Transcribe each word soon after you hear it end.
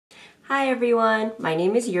Hi everyone, my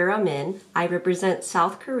name is Yura Min. I represent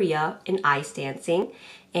South Korea in ice dancing,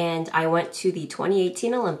 and I went to the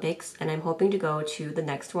 2018 Olympics, and I'm hoping to go to the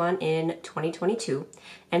next one in 2022.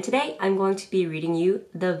 And today I'm going to be reading you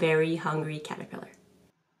The Very Hungry Caterpillar.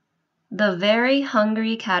 The Very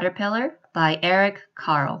Hungry Caterpillar by Eric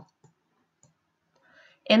Carle.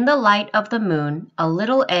 In the light of the moon, a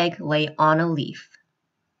little egg lay on a leaf.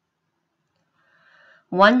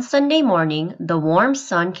 One Sunday morning, the warm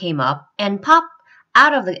sun came up, and pop,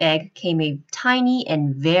 out of the egg came a tiny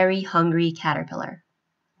and very hungry caterpillar.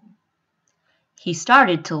 He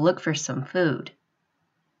started to look for some food.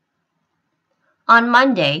 On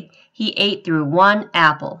Monday, he ate through one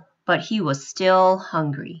apple, but he was still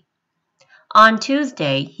hungry. On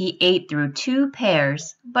Tuesday, he ate through 2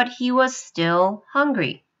 pears, but he was still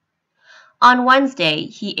hungry. On Wednesday,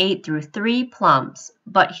 he ate through 3 plums,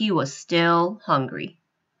 but he was still hungry.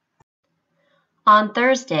 On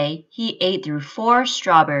Thursday, he ate through 4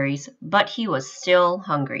 strawberries, but he was still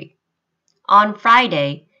hungry. On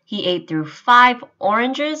Friday, he ate through 5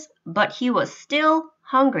 oranges, but he was still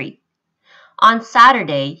hungry. On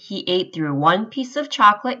Saturday, he ate through 1 piece of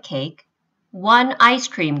chocolate cake, 1 ice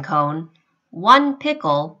cream cone, 1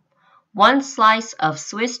 pickle, 1 slice of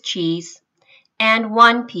Swiss cheese, and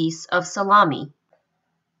 1 piece of salami,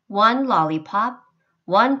 1 lollipop,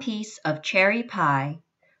 1 piece of cherry pie,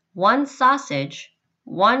 1 sausage,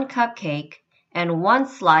 1 cupcake, and 1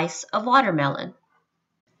 slice of watermelon.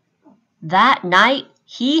 That night,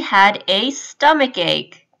 he had a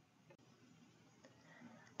stomachache.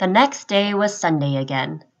 The next day was Sunday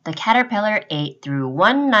again. The caterpillar ate through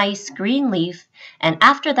 1 nice green leaf, and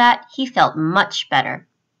after that he felt much better.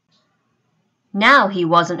 Now he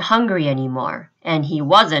wasn't hungry anymore, and he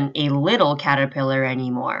wasn't a little caterpillar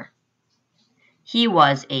anymore. He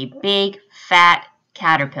was a big, fat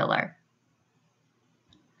caterpillar.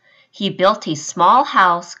 He built a small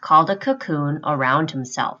house called a cocoon around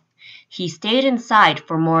himself. He stayed inside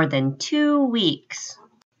for more than 2 weeks.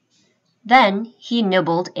 Then he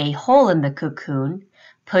nibbled a hole in the cocoon,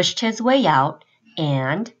 pushed his way out,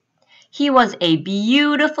 and he was a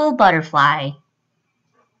beautiful butterfly.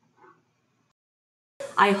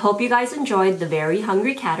 I hope you guys enjoyed The Very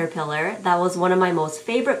Hungry Caterpillar. That was one of my most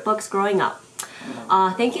favorite books growing up.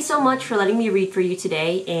 Thank you so much for letting me read for you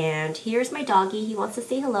today. And here's my doggy. He wants to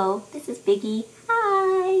say hello. This is Biggie.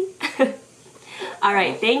 Hi. All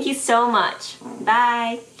right. Thank you so much.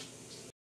 Bye.